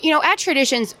At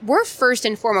Traditions, we're first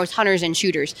and foremost hunters and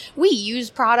shooters. We use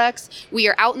products. We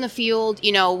are out in the field.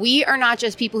 We are not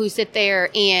just people who sit there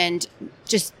and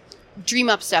just dream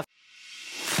up stuff.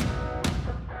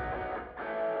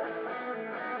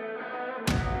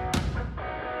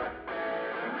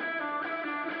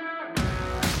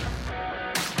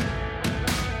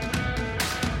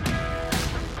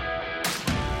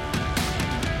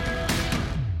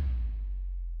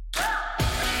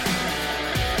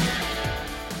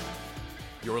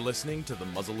 You're listening to the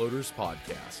Muzzleloaders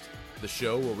Podcast, the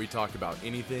show where we talk about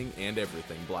anything and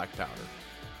everything black powder.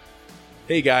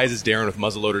 Hey guys, it's Darren with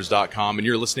Muzzleloaders.com, and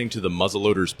you're listening to the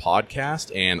Muzzleloaders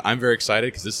Podcast, and I'm very excited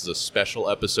because this is a special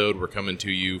episode. We're coming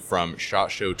to you from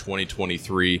SHOT Show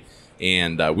 2023,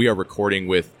 and we are recording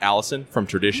with Allison from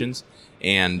Traditions,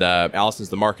 and Allison's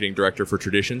the marketing director for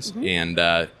Traditions, and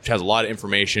she has a lot of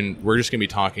information. We're just going to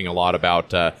be talking a lot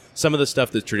about some of the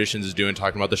stuff that Traditions is doing,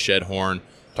 talking about the shed horn,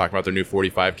 talking about their new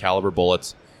 45 caliber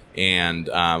bullets, and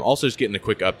also just getting a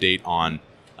quick update on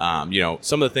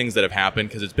some of the things that have happened,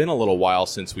 because it's been a little while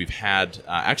since we've had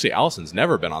actually Allison's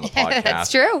never been on the podcast.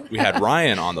 That's true. We had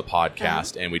Ryan on the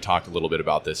podcast and we talked a little bit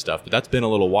about this stuff, but that's been a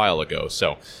little while ago.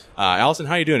 So Allison,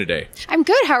 how are you doing today? I'm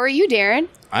good. How are you, Darren?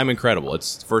 I'm incredible.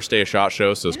 It's the first day of SHOT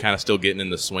Show, so it's kind of still getting in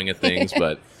the swing of things,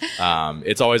 but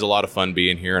it's always a lot of fun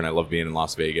being here, and I love being in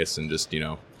Las Vegas, and just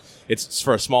it's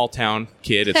for a small town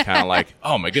kid. It's kind of like,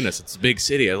 oh my goodness, it's a big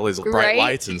city. It has all these bright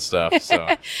lights and stuff.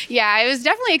 So yeah, it was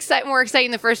definitely more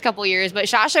exciting the first couple of years. But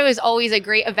SHOT Show is always a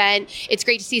great event. It's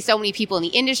great to see so many people in the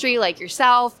industry like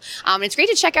yourself. And it's great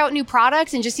to check out new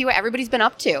products and just see what everybody's been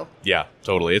up to. Yeah,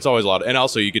 totally. It's always a lot. And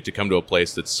also you get to come to a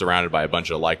place that's surrounded by a bunch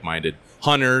of like-minded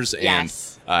hunters and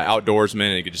outdoorsmen,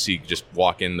 and you get to just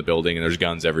walk in the building and there's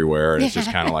guns everywhere, and it's just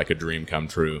kind of like a dream come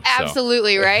true.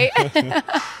 Absolutely, right?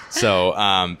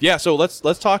 So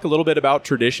let's talk a little bit about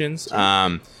Traditions.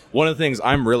 One of the things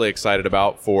I'm really excited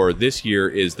about for this year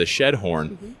is the shed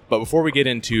horn. But before we get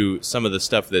into some of the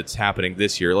stuff that's happening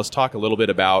this year, let's talk a little bit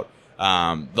about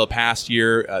the past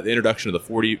year, the introduction of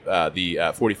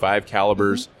the 45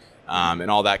 calibers.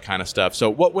 And all that kind of stuff. So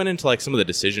what went into some of the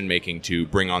decision making to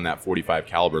bring on that 45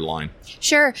 caliber line?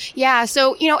 Sure. Yeah.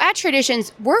 So, at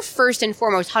Traditions, we're first and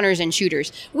foremost hunters and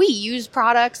shooters. We use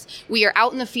products. We are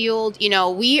out in the field.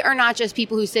 We are not just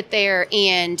people who sit there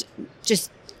and just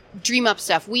dream up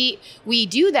stuff. We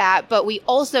do that, but we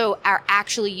also are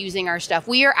actually using our stuff.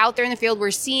 We are out there in the field.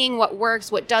 We're seeing what works,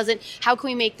 what doesn't. How can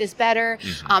we make this better?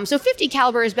 So 50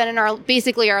 caliber has been in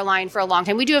basically our line for a long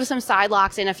time. We do have some side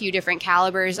locks in a few different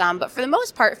calibers, but for the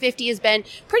most part, 50 has been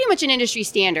pretty much an industry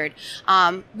standard.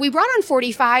 We brought on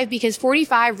 45 because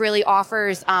 45 really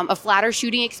offers a flatter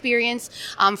shooting experience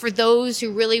for those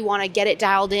who really want to get it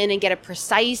dialed in and get a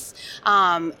precise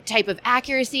type of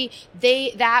accuracy.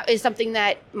 That is something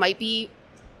that might be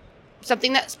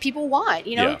something that people want,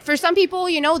 For some people,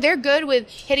 they're good with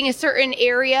hitting a certain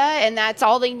area and that's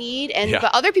all they need.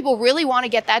 But other people really want to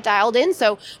get that dialed in.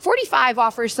 So 45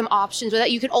 offers some options with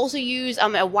that. You can also use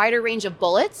a wider range of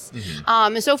bullets.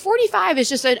 And so 45 is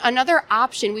just another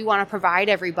option we want to provide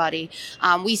everybody.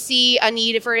 We see a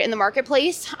need for it in the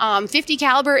marketplace. 50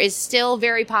 caliber is still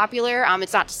very popular.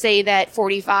 It's not to say that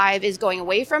 45 is going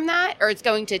away from that or it's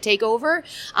going to take over.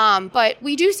 But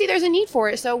we do see there's a need for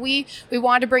it. So we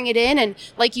wanted to bring it in. And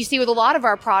like you see with a lot of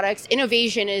our products,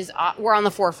 innovation is we're on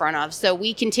the forefront of. So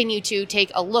we continue to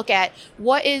take a look at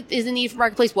what is the need for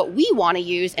marketplace, what we want to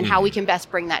use, and how we can best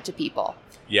bring that to people.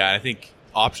 Yeah, I think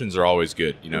options are always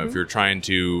good. If you're trying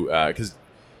to, because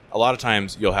a lot of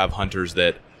times you'll have hunters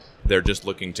that they're just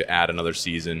looking to add another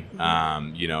season.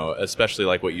 Especially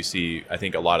like what you see, I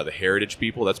think a lot of the heritage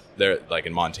people, they're like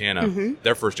in Montana,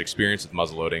 their first experience with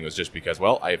muzzleloading was just because,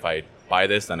 if I buy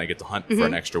this, then I get to hunt for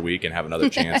an extra week and have another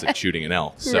chance at shooting an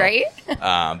elk. So, right.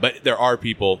 But there are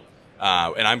people,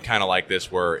 and I'm kind of like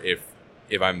this, where if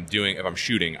I'm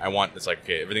shooting, I want, it's like,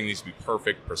 okay, everything needs to be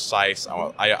perfect, precise.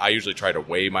 I usually try to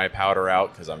weigh my powder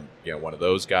out because I'm one of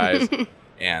those guys.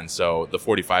 And so the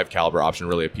 45 caliber option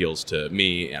really appeals to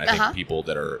me, and I think people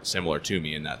that are similar to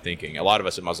me in that thinking. A lot of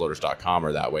us at muzzleloaders.com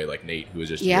are that way, like Nate, who is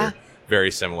just here, very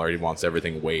similar. He wants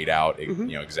everything weighed out,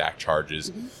 exact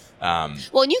charges.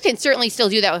 Well, and you can certainly still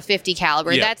do that with 50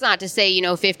 caliber. Yeah. That's not to say,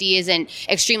 50 isn't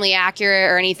extremely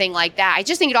accurate or anything like that. I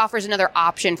just think it offers another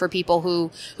option for people who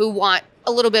want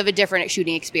a little bit of a different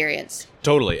shooting experience.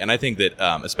 Totally. And I think that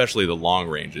especially the long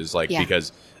ranges,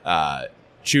 because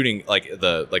shooting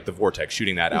the Vortex,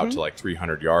 shooting that out to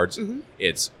 300 yards,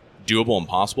 it's doable and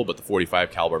possible, but the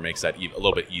 45 caliber makes that a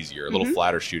little bit easier, a little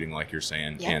flatter shooting, like you're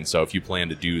saying. Yeah. And so if you plan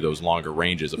to do those longer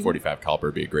ranges, a 45 caliber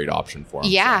would be a great option for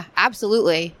them. Yeah,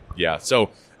 absolutely. Yeah. So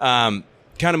kind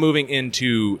of moving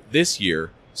into this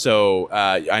year, So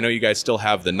I know you guys still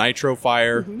have the Nitro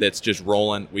Fire that's just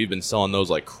rolling. We've been selling those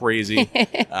like crazy.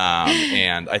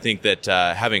 And I think that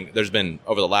there's been,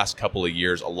 over the last couple of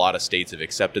years, a lot of states have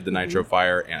accepted the Nitro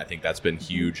Fire, and I think that's been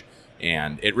huge.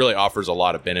 And it really offers a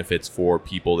lot of benefits for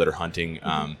people that are hunting,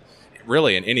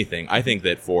 really in anything. I think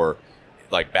that for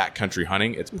like backcountry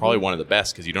hunting, it's probably one of the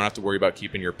best because you don't have to worry about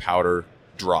keeping your powder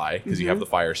dry because you have the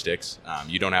fire sticks.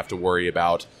 You don't have to worry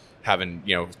about having,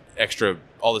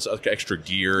 all this extra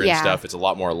gear and stuff. It's a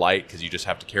lot more light because you just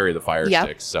have to carry the fire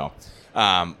sticks. So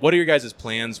what are your guys'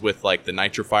 plans with like the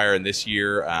Nitro Fire in this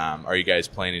year? Are you guys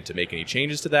planning to make any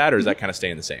changes to that, or is that kind of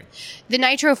staying the same? The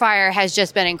Nitro Fire has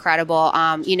just been incredible.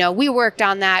 We worked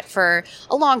on that for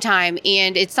a long time,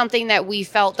 and it's something that we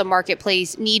felt the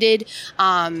marketplace needed.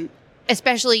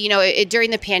 Especially,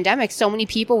 during the pandemic, so many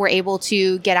people were able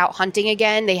to get out hunting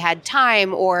again. They had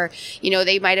time, or,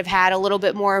 they might have had a little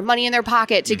bit more money in their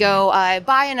pocket to go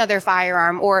buy another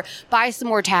firearm or buy some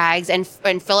more tags and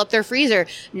fill up their freezer.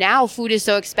 Now food is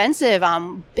so expensive.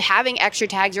 Having extra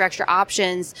tags or extra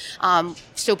options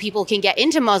so people can get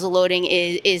into muzzleloading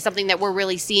is something that we're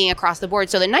really seeing across the board.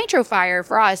 So the Nitro Fire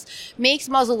for us makes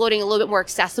muzzleloading a little bit more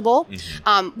accessible.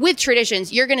 With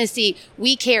Traditions, you're going to see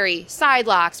we carry side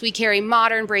locks, we carry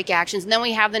modern break actions, and then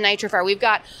we have the Nitro Fire. We've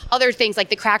got other things like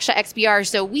the Crackshot XBR.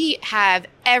 So we have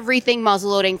everything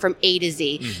muzzleloading from A to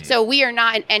Z. So we are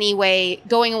not in any way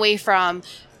going away from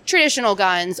traditional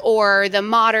guns or the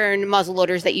modern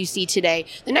muzzleloaders that you see today.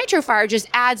 The Nitro Fire just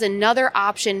adds another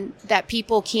option that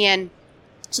people can,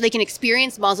 so they can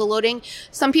experience muzzleloading.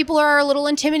 Some people are a little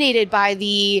intimidated by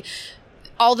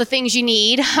all the things you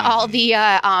need, all the,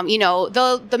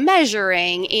 the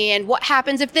measuring and what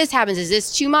happens if this happens. Is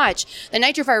this too much? The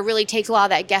Nitro Fire really takes a lot of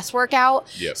that guesswork out.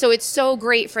 So it's so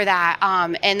great for that.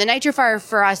 And the Nitro Fire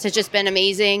for us has just been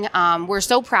amazing. We're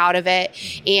so proud of it.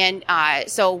 And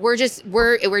so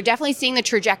we're definitely seeing the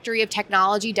trajectory of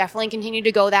technology definitely continue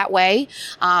to go that way.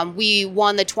 We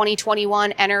won the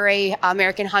 2021 NRA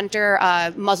American Hunter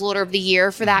Muzzleloader of the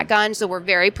Year for that gun. So we're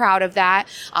very proud of that.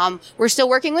 We're still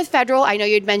working with federal. I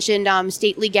know you had mentioned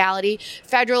state legality.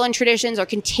 Federal and Traditions are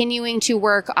continuing to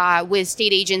work with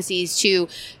state agencies to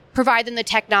provide them the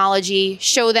technology,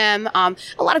 show them. A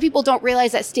lot of people don't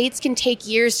realize that states can take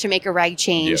years to make a reg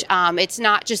change. It's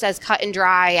not just as cut and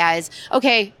dry as,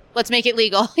 okay, let's make it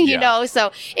legal,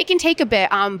 so it can take a bit.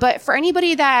 But for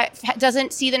anybody that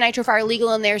doesn't see the Nitro Fire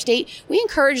legal in their state, we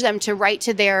encourage them to write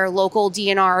to their local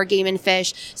DNR or Game and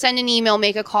Fish, send an email,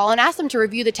 make a call, and ask them to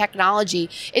review the technology.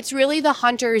 It's really the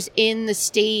hunters in the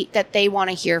state that they want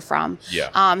to hear from.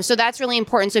 So that's really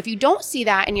important. So if you don't see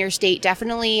that in your state,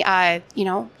 definitely,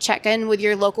 check in with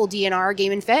your local DNR or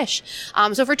Game and Fish.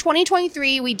 So for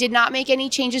 2023, we did not make any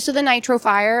changes to the Nitro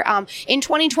Fire. In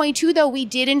 2022, though, we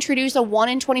did introduce a 1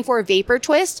 in 24 vapor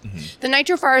twist. The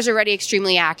Nitro Fire is already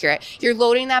extremely accurate. You're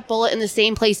loading that bullet in the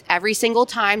same place every single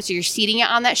time, so you're seating it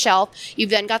on that shelf. You've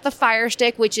then got the fire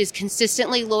stick, which is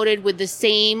consistently loaded with the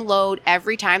same load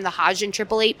every time, the Hodgdon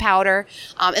 888 powder.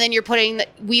 And then you're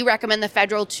we recommend the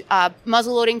Federal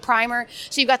muzzleloading primer.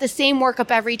 So you've got the same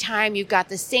workup every time. You've got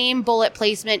the same bullet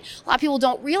placement. A lot of people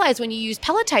don't realize when you use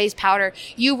pelletized powder,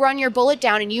 you run your bullet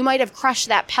down and you might have crushed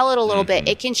that pellet a little bit.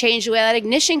 It can change the way that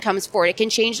ignition comes forward. It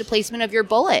can change the placement of your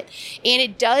bullet. And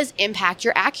it does impact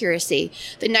your accuracy.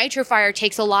 The Nitro Fire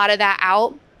takes a lot of that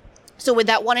out. So with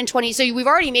that 1 in 20, so we've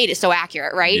already made it so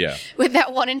accurate, right? With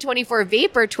that 1 in 24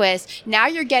 vapor twist, now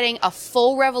you're getting a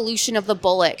full revolution of the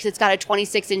bullet because it's got a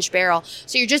 26-inch barrel.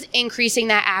 So you're just increasing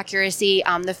that accuracy.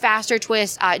 The faster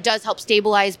twist does help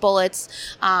stabilize bullets.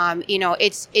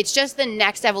 It's just the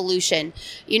next evolution.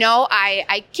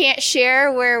 I can't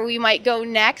share where we might go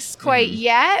next quite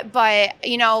yet, but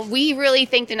we really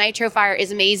think the Nitro Fire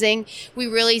is amazing. We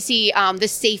really see the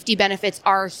safety benefits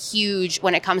are huge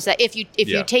when it comes to that. If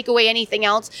you take away anything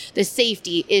else, the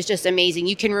safety is just amazing.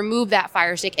 You can remove that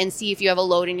fire stick and see if you have a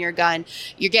load in your gun.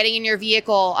 You're getting in your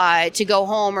vehicle to go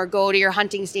home or go to your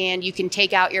hunting stand. You can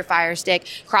take out your fire stick.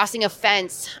 Crossing a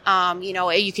fence,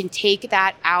 you can take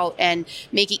that out and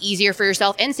make it easier for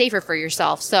yourself and safer for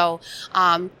yourself. So,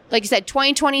 like I said,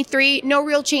 2023, no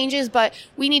real changes, but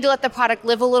we need to let the product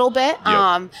live a little bit.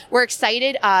 We're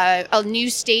excited. A new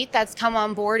state that's come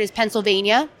on board is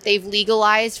Pennsylvania. They've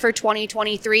legalized for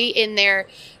 2023 in their,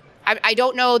 I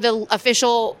don't know the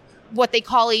official, what they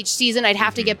call each season. I'd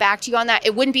have to get back to you on that.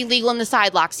 It wouldn't be legal in the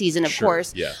side lock season, of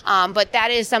course. But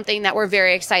that is something that we're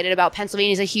very excited about.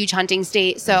 Pennsylvania is a huge hunting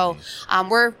state. So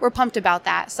we're pumped about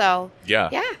that. So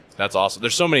yeah, that's awesome.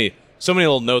 There's so many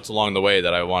little notes along the way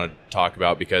that I want to talk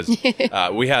about because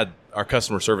we had our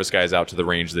customer service guys out to the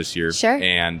range this year. Sure.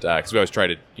 And because we always try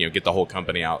to get the whole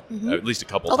company out at least a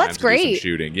couple times that's to do some great.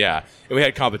 shooting. Yeah. And we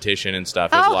had competition and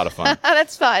stuff. It was a lot of fun.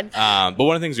 That's fun. But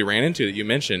one of the things we ran into that you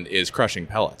mentioned is crushing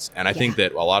pellets. And I think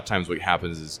that a lot of times what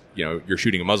happens is, you're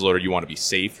shooting a muzzleloader, you want to be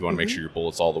safe. You want to make sure your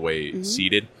bullet's all the way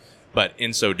seated. But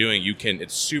in so doing,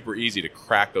 it's super easy to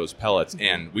crack those pellets.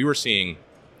 And we were seeing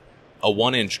a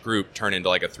 1-inch group turn into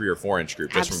like a 3 or 4 inch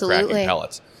group just from cracking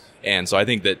pellets. And so I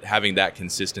think that having that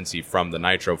consistency from the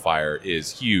nitro fire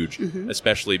is huge,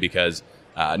 especially because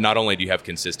not only do you have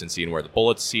consistency in where the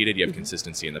bullet's seated, you have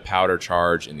consistency in the powder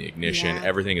charge, in the ignition. Yeah.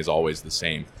 Everything is always the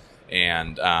same.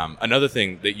 And another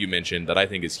thing that you mentioned that I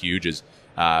think is huge is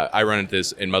I run into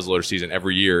this in muzzleloader season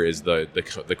every year is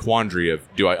the quandary of,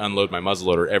 do I unload my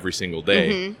muzzleloader every single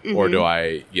day or do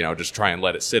I just try and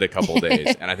let it sit a couple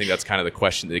days? And I think that's kind of the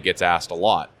question that gets asked a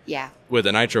lot. Yeah. With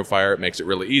a nitro fire, it makes it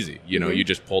really easy. You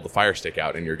just pull the fire stick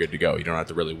out and you're good to go. You don't have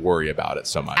to really worry about it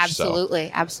so much.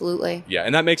 Absolutely. Yeah,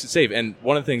 and that makes it safe. And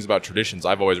one of the things about Traditions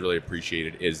I've always really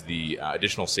appreciated is the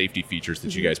additional safety features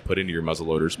that you guys put into your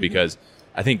muzzleloaders, because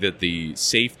I think that the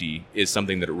safety is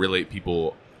something that really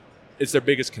it's their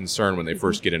biggest concern when they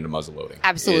first get into muzzleloading.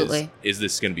 Absolutely. Is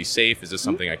this going to be safe? Is this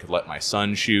something I could let my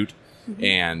son shoot?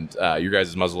 And your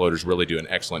guys' muzzleloaders really do an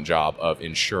excellent job of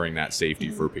ensuring that safety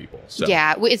for people. So.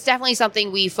 Yeah, it's definitely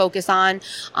something we focus on.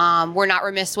 We're not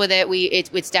remiss with it.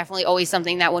 It's definitely always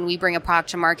something that when we bring a product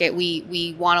to market,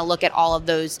 we want to look at all of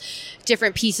those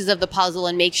different pieces of the puzzle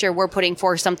and make sure we're putting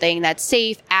forth something that's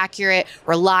safe, accurate,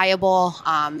 reliable.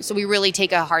 So we really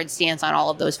take a hard stance on all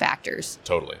of those factors.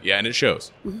 Totally. Yeah, and it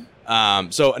shows.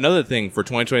 So another thing for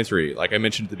 2023, like I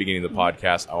mentioned at the beginning of the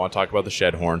podcast, I want to talk about the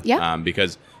shed horn. Yeah.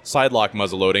 Because side lock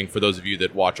muzzleloading, for those of you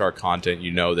that watch our content,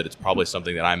 you know that it's probably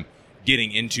something that I'm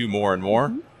getting into more and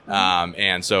more.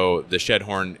 And so the shed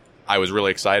horn, I was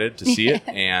really excited to see it.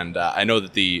 And I know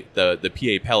that the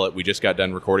PA pellet, we just got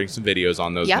done recording some videos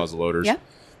on those muzzleloaders. Yep.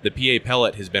 The PA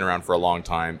pellet has been around for a long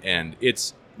time, and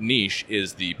its niche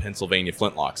is the Pennsylvania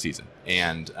flintlock season.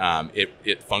 And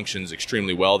it functions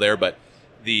extremely well there, but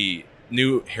the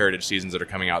new heritage seasons that are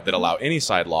coming out that allow any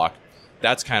side lock,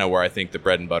 that's kind of where I think the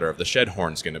bread and butter of the shed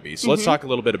horn is going to be. So let's talk a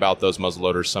little bit about those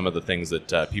muzzleloaders, some of the things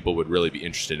that people would really be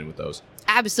interested in with those.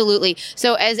 Absolutely.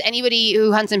 So as anybody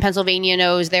who hunts in Pennsylvania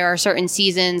knows, there are certain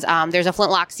seasons. There's a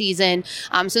flintlock season.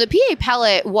 So the PA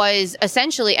pellet was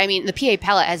essentially, the PA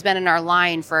pellet has been in our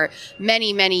line for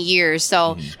many, many years.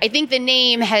 So I think the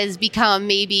name has become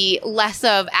maybe less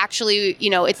of actually,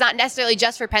 it's not necessarily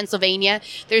just for Pennsylvania.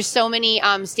 There's so many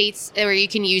states where you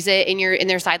can use it in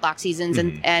their side lock seasons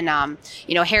and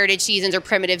heritage seasons or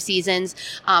primitive seasons.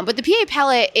 But the PA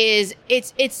pellet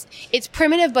it's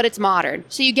primitive, but it's modern.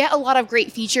 So you get a lot of great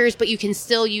features, but you can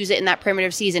still use it in that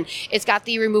primitive season. It's got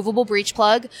the removable breech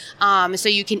plug, so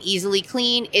you can easily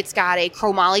clean. It's got a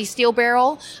chromoly steel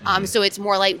barrel, so it's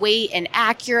more lightweight and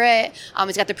accurate.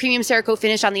 It's got the premium Cerakote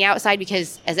finish on the outside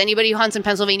because, as anybody who hunts in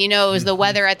Pennsylvania knows, the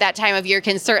weather at that time of year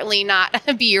can certainly not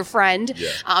be your friend. Yeah.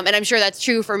 And I'm sure that's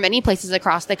true for many places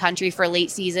across the country for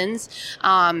late seasons.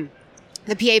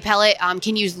 The PA pellet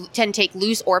can take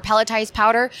loose or pelletized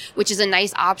powder, which is a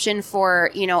nice option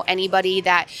for, anybody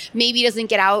that maybe doesn't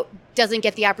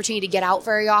get the opportunity to get out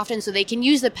very often. So they can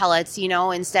use the pellets,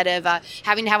 instead of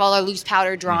having to have all their loose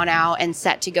powder drawn out and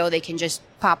set to go, they can just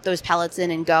pop those pellets in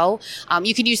and go.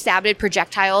 You can use sabbated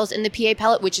projectiles in the PA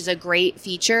pellet, which is a great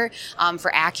feature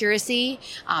for accuracy.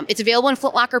 It's available in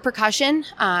flintlock or percussion,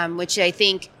 which I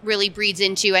think really breeds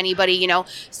into anybody,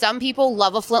 some people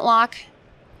love a flintlock.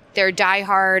 They're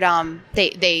diehard.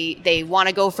 They want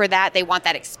to go for that. They want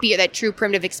that true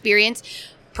primitive experience.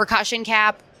 Percussion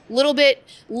cap, a little bit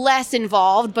less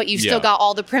involved, but you've still got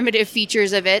all the primitive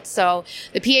features of it. So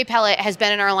the PA pellet has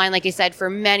been in our line, like I said, for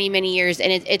many, many years,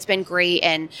 and it's been great.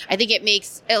 And I think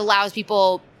it allows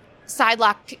people side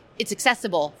lock. It's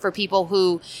accessible for people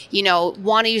who,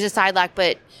 want to use a side lock,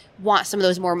 but want some of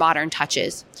those more modern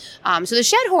touches. So the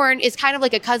shed horn is kind of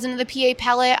like a cousin of the PA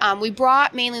pellet. We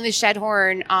brought mainly the shed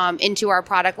horn into our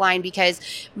product line because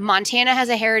Montana has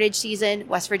a heritage season.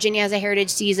 West Virginia has a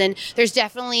heritage season. There's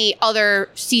definitely other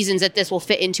seasons that this will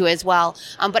fit into as well.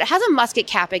 But it has a musket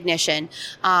cap ignition.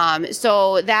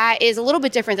 So that is a little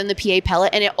bit different than the PA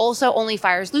pellet, and it also only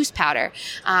fires loose powder.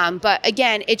 But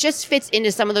again, it just fits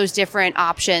into some of those different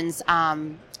options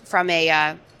from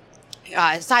a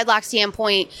side lock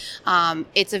standpoint,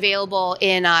 it's available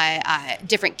in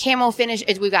different camo finish.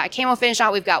 We've got a camo finish on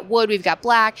it. We've got wood. We've got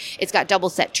black. It's got double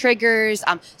set triggers.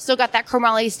 Still got that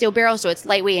chromoly steel barrel, so it's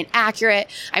lightweight and accurate.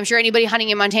 I'm sure anybody hunting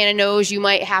in Montana knows you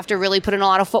might have to really put in a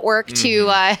lot of footwork to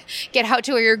get out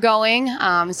to where you're going.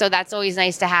 So that's always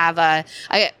nice to have a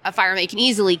firearm that you can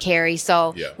easily carry.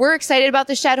 So we're excited about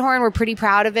the Shedhorn. We're pretty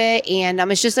proud of it. And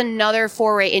it's just another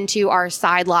foray into our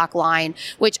side lock line,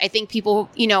 which I think people,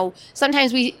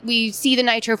 sometimes we see the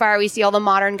Nitro Fire, we see all the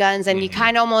modern guns, and you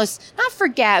kind of almost not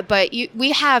forget, but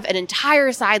we have an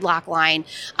entire side lock line.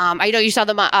 I know you saw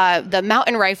the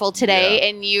mountain rifle today,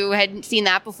 and you hadn't seen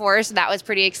that before, so that was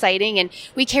pretty exciting. And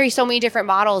we carry so many different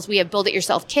models. We have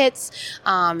build-it-yourself kits,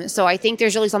 so I think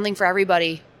there's really something for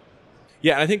everybody.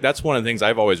 Yeah, and I think that's one of the things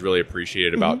I've always really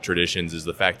appreciated about Traditions is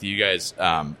the fact that you guys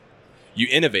you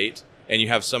innovate, and you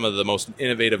have some of the most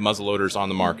innovative muzzleloaders on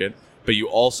the market. But you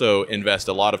also invest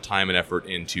a lot of time and effort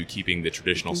into keeping the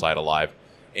traditional side alive.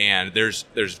 And there's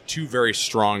two very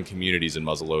strong communities in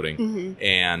muzzleloading.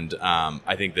 And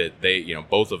I think that they,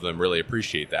 both of them really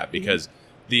appreciate that because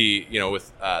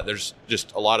there's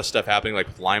just a lot of stuff happening, like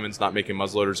with Lyman's not making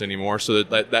muzzleloaders anymore. So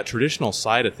that traditional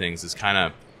side of things is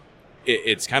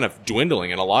it's kind of dwindling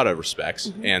in a lot of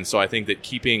respects. And so I think that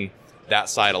keeping that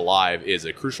side alive is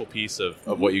a crucial piece of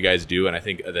what you guys do, and I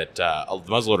think that the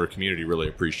muzzleloader community really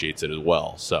appreciates it as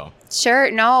well. So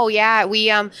sure, no, yeah, we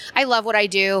I love what I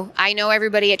do. I know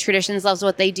everybody at Traditions loves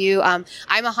what they do. I'm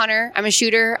a hunter, I'm a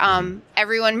shooter.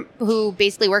 Everyone who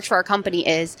basically works for our company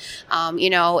is,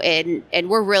 and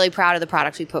we're really proud of the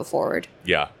products we put forward.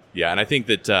 Yeah, and I think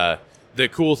that the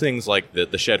cool things like the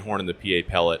Shedhorn and the PA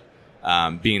pellet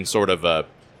being sort of a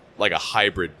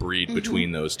hybrid breed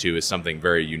between those two is something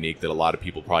very unique that a lot of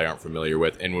people probably aren't familiar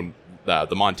with. And when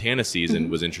the Montana season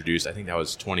was introduced, I think that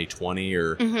was 2020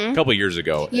 or a couple of years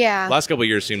ago. Yeah. Last couple of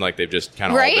years seem like they've just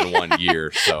kind of all been 1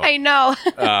 year. So I know.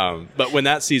 But when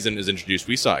that season is introduced,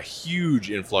 we saw a huge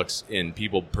influx in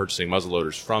people purchasing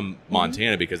muzzleloaders from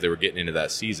Montana because they were getting into that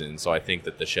season. So I think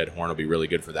that the Shedhorn will be really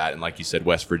good for that. And like you said,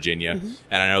 West Virginia.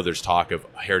 And I know there's talk of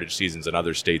heritage seasons in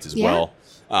other states as well.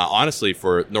 Honestly,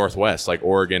 for Northwest, like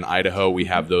Oregon, Idaho, we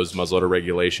have those muzzleloader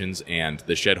regulations, and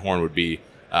the Shedhorn would be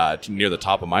near the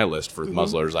top of my list for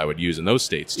muzzleloaders I would use in those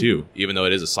states too, even though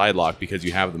it is a side lock because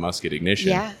you have the musket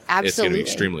ignition. Yeah, absolutely. It's going to be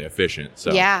extremely efficient.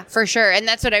 So. Yeah, for sure. And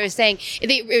that's what I was saying.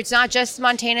 It's not just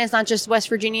Montana, it's not just West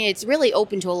Virginia. It's really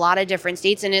open to a lot of different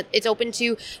states, and it's open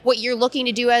to what you're looking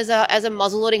to do as a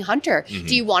muzzleloading hunter.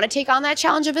 Do you want to take on that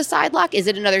challenge of a side lock? Is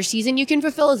it another season you can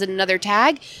fulfill? Is it another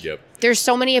tag? Yep. There's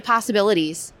so many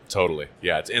possibilities. Totally.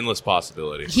 Yeah, it's endless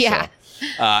possibilities. Yeah. So,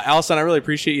 Allison, I really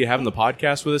appreciate you having the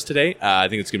podcast with us today. I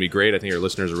think it's going to be great. I think our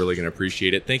listeners are really going to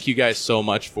appreciate it. Thank you guys so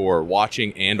much for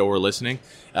watching and or listening.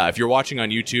 If you're watching on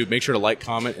YouTube, make sure to like,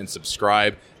 comment, and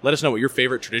subscribe. Let us know what your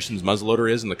favorite Traditions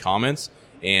muzzleloader is in the comments.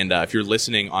 And if you're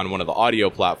listening on one of the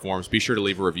audio platforms, be sure to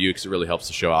leave a review because it really helps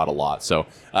the show out a lot. So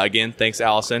again, thanks,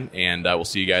 Allison, and we'll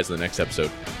see you guys in the next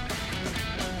episode.